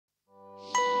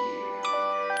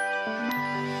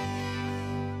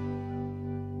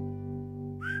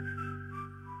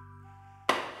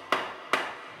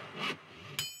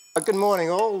Good morning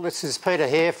all, this is Peter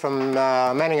here from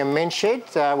Manningham Men's Shed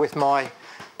with my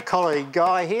colleague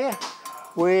Guy here.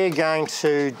 We're going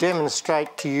to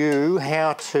demonstrate to you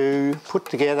how to put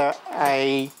together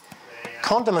a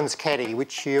condiments caddy,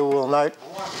 which you will note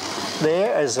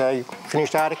there as a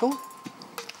finished article.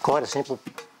 Quite a simple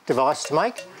device to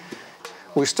make.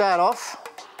 We start off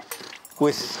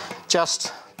with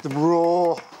just the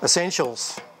raw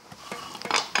essentials.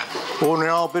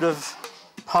 Ordinary old bit of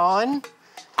pine,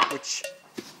 which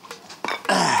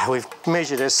we've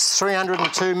measured as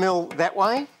 302mm that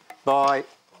way by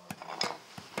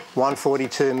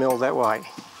 142mm that way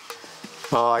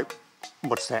by,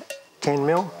 what's that,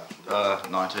 10mm?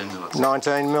 19mm.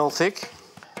 19mm thick.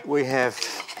 We have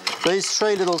these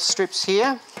three little strips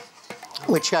here,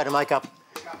 which go to make up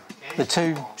the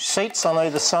two seats on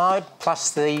either side,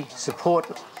 plus the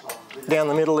support down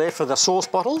the middle there for the sauce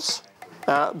bottles.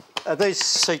 These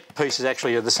seat pieces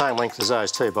actually are the same length as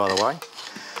those too, by the way.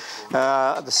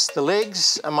 The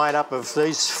legs are made up of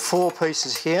these four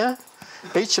pieces here.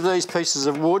 Each of these pieces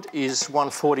of wood is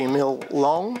 140mm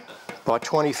long by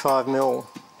 25mm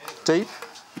deep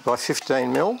by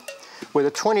 15mm with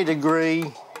a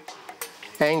 20-degree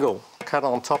angle cut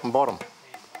on top and bottom.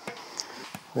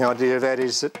 The idea of that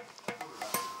is that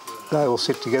they will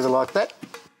sit together like that,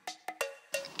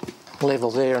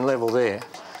 level there and level there.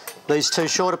 These two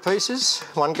shorter pieces,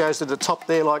 one goes to the top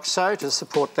there like so to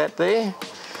support that there.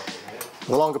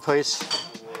 The longer piece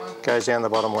goes down the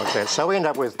bottom like that. So we end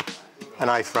up with an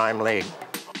A-frame leg.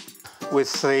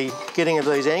 With the getting of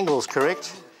these angles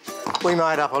correct, we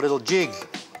made up a little jig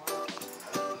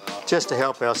just to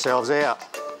help ourselves out.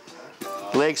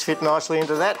 Legs fit nicely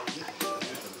into that.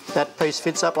 That piece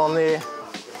fits up on there.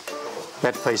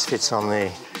 That piece fits on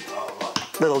there.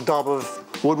 Little dob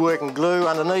of woodworking glue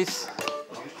underneath.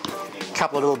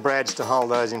 Couple of little brads to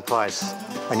hold those in place,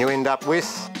 and you end up with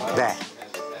that.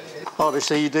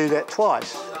 Obviously you do that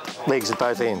twice, legs at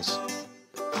both ends.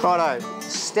 Righto,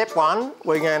 step one,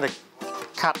 we're going to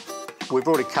cut, we've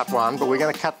already cut one, but we're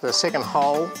going to cut the second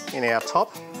hole in our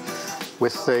top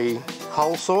with the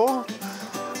hole saw,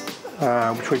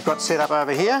 which we've got set up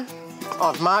over here.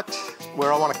 I've marked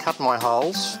where I want to cut my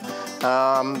holes.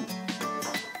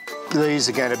 These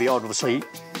are going to be obviously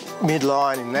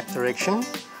midline in that direction,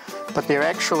 but they're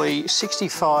actually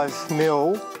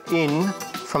 65mm in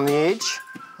from the edge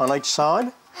on each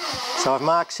side. So I've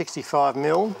marked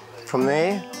 65mm from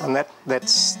there, and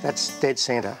that's dead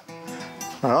centre.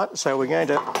 All right, so we're going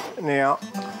to now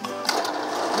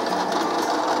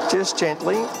just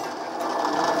gently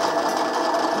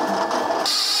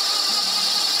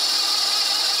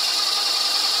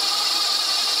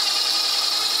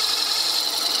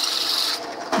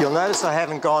you'll notice I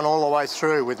haven't gone all the way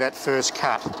through with that first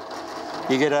cut.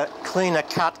 You get a cleaner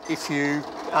cut if you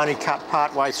only cut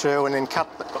part way through and then cut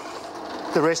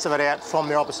the rest of it out from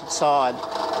the opposite side.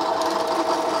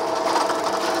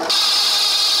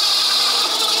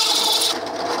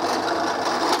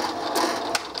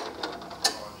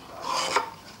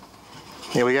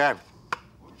 Here we go.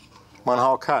 One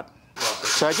whole cut.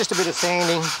 So just a bit of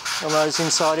sanding on those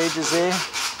inside edges there.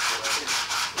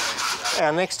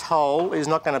 Our next hole is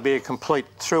not going to be a complete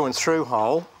through and through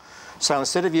hole. So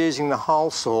instead of using the hole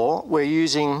saw, we're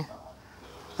using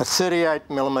a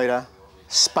 38mm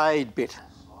spade bit.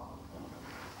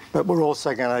 But we're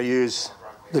also going to use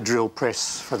the drill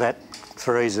press for that,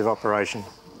 for ease of operation.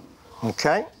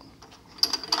 Okay.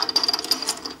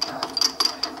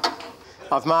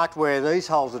 I've marked where these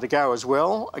holes are to go as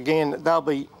well. Again, they'll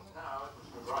be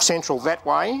central that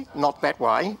way, not that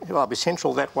way. They'll be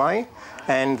central that way.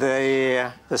 And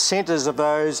the centres of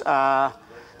those are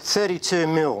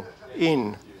 32mm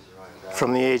in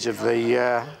from the edge of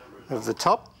the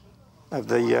top of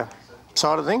the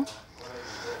side of the thing.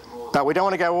 But we don't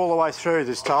want to go all the way through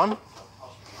this time.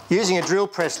 Using a drill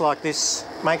press like this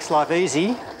makes life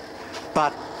easy,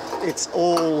 but it's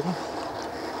all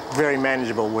very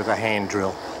manageable with a hand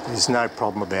drill. There's no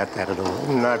problem about that at all,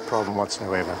 no problem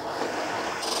whatsoever.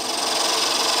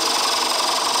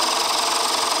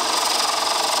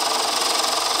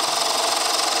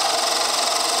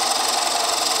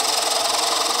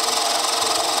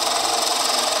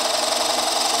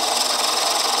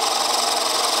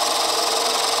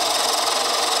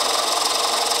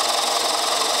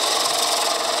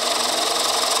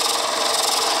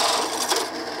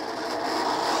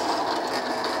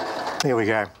 There we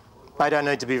go. They don't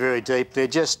need to be very deep. They're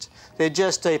just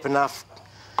deep enough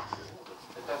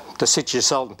to sit your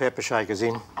salt and pepper shakers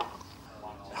in.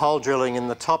 Hole drilling in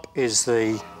the top is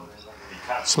the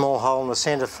small hole in the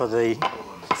centre for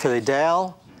the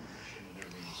dowel.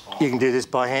 You can do this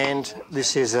by hand.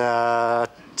 This is a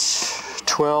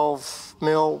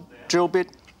 12mm drill bit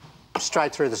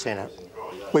straight through the centre.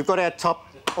 We've got our top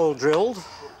all drilled.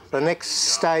 The next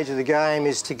stage of the game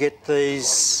is to get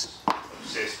these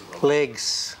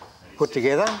legs put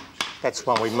together. That's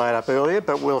one we made up earlier,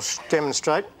 but we'll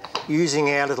demonstrate using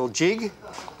our little jig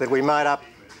that we made up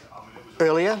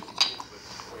earlier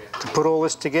to put all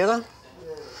this together.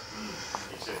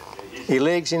 Your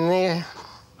legs in there.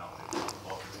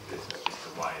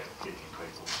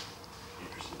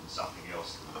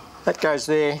 That goes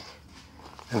there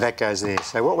and that goes there.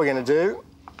 So what we're going to do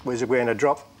is we're going to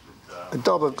drop a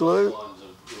dab of glue,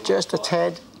 just a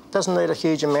tad, doesn't need a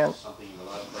huge amount.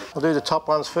 I'll do the top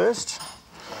ones first.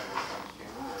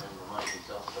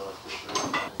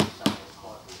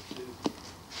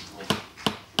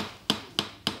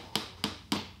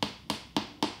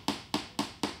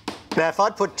 Now if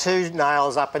I'd put 2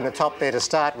 nails up in the top there to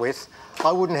start with,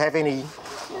 I wouldn't have any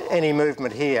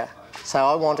movement here. So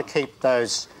I want to keep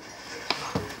those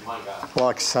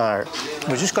like so.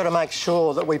 We've just got to make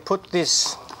sure that we put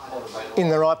this in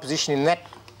the right position in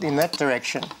that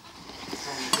direction.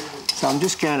 So I'm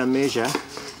just going to measure.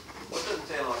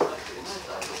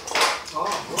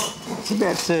 It's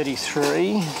about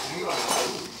 33.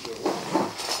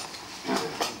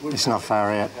 It's not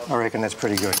far out. I reckon that's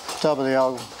pretty good. Top of the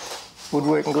old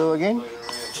woodworking glue again.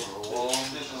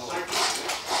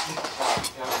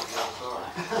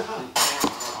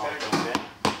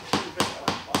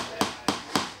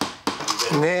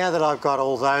 Now that I've got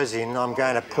all those in, I'm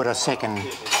going to put a second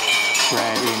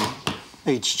brad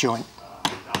in each joint.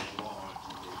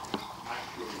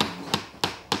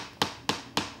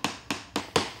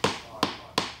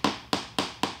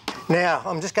 Now,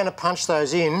 I'm just going to punch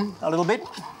those in a little bit.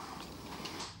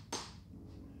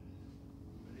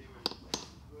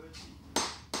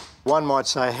 One might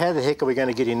say, how the heck are we going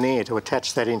to get in there to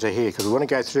attach that into here? Because we want to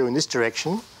go through in this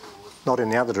direction, not in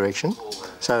the other direction,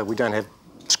 so that we don't have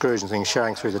screws and things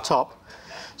showing through the top.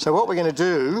 So what we're going to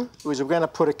do is we're going to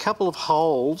put a couple of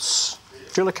holes,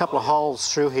 drill a couple of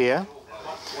holes through here,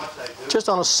 just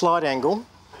on a slight angle,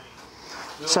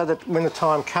 so that when the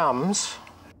time comes,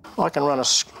 I can run a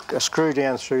screw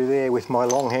down through there with my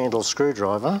long handled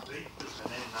screwdriver,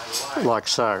 like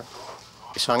so.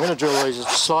 So I'm going to drill these at a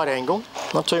slight angle,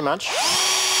 not too much.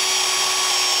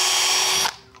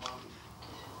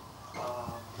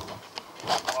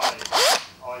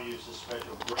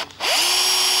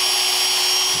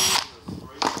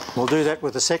 We'll do that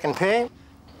with the second pair.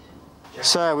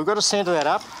 So we've got to centre that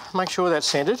up, make sure that's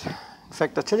centred. In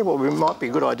fact, I'll tell you what might be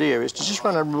a good idea is to just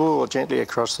run a ruler gently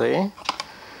across there.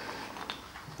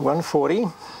 140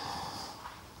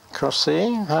 across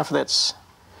there, half of that's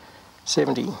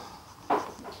 70.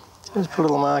 So just put a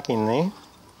little mark in there.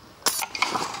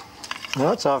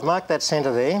 Right, so I've marked that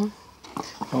centre there,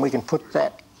 and we can put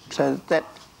that so that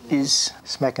is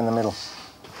smack in the middle.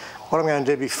 What I'm going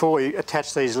to do before you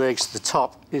attach these legs to the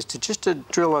top is to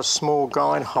drill a small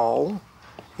guide hole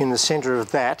in the centre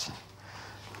of that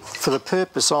for the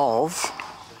purpose of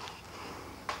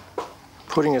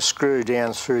putting a screw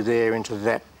down through there into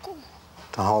that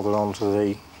to hold it onto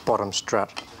the bottom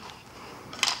strut.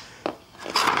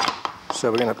 So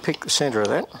we're going to pick the centre of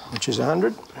that, which is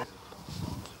 100.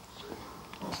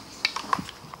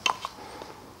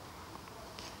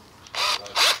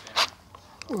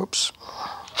 Oops.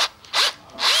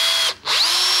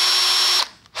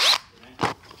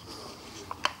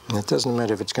 And it doesn't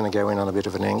matter if it's going to go in on a bit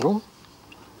of an angle.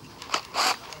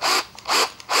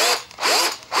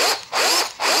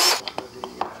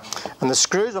 And the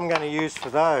screws I'm going to use for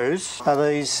those are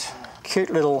these cute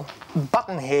little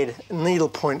button head needle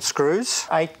point screws,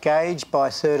 8 gauge by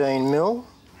 13mm.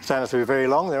 They don't have to be very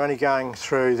long, they're only going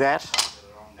through that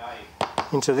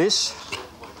into this.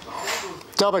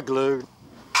 Double glue.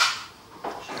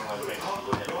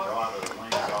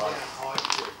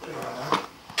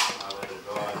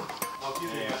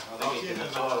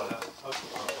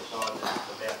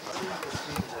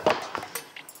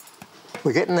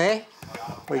 We're getting there.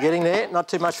 We're getting there, not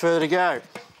too much further to go.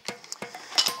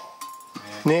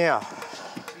 Now,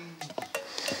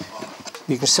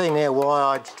 you can see now why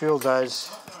I drilled those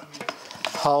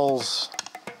holes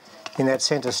in that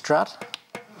centre strut.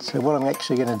 So what I'm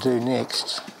actually going to do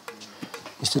next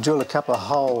is to drill a couple of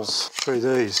holes through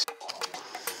these.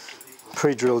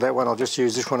 Pre-drilled that one, I'll just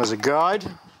use this one as a guide.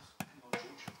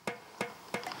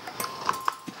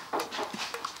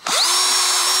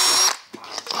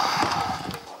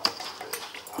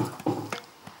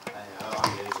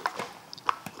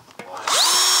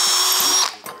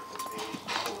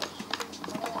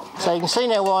 So you can see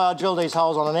now why I drill these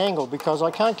holes on an angle, because I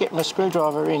can't get my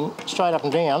screwdriver in straight up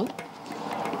and down.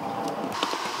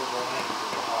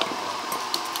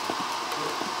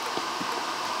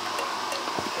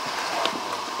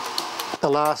 The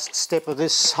last step of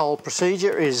this whole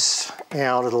procedure is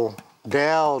our little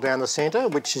dowel down the centre,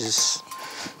 which is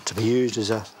to be used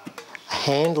as a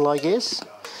handle, I guess.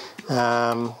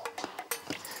 We'll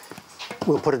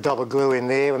put a dab of glue in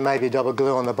there, and maybe a dab of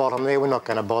glue on the bottom there. We're not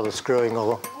going to bother screwing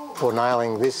or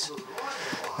nailing this.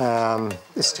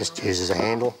 This just uses a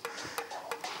handle.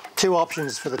 Two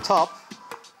options for the top.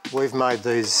 We've made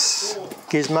these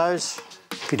gizmos.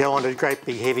 If you don't want a great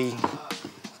big heavy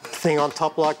thing on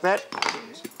top like that,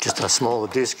 just a smaller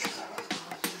disc.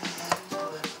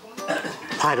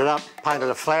 Paint it up, painted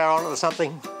a flower on it or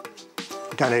something.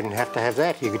 You don't even have to have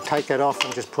that. You could take that off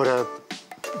and just put a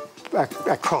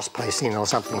cross piece in or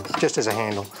something, just as a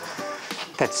handle.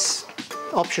 That's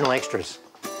optional extras.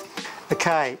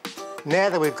 Okay, now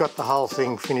that we've got the whole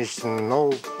thing finished and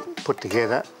all put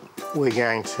together, we're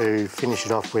going to finish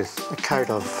it off with a coat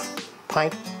of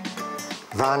paint,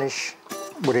 varnish,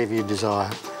 whatever you desire.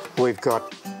 We've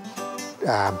got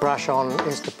brush on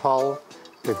Estopol,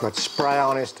 we've got spray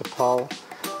on Estopol,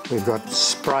 we've got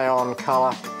spray on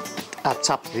colour.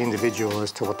 It's up to the individual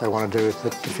as to what they want to do with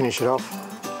it to finish it off.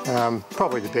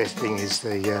 Probably the best thing is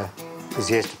the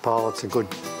Estopol. It's a good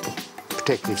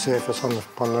protective surface on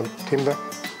the timber.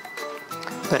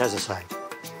 But as I say,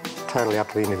 totally up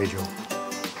to the individual.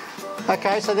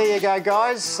 Okay, so there you go,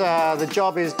 guys. The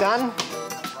job is done.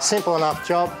 Simple enough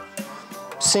job.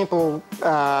 Simple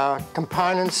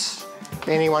components.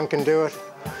 Anyone can do it.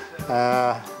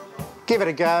 Give it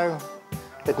a go.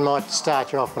 It might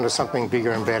start you off onto something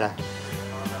bigger and better.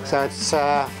 So it's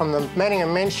from the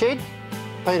Manningham Men's Shed.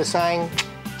 Peter saying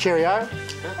cheerio,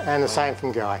 and the same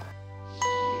from Guy.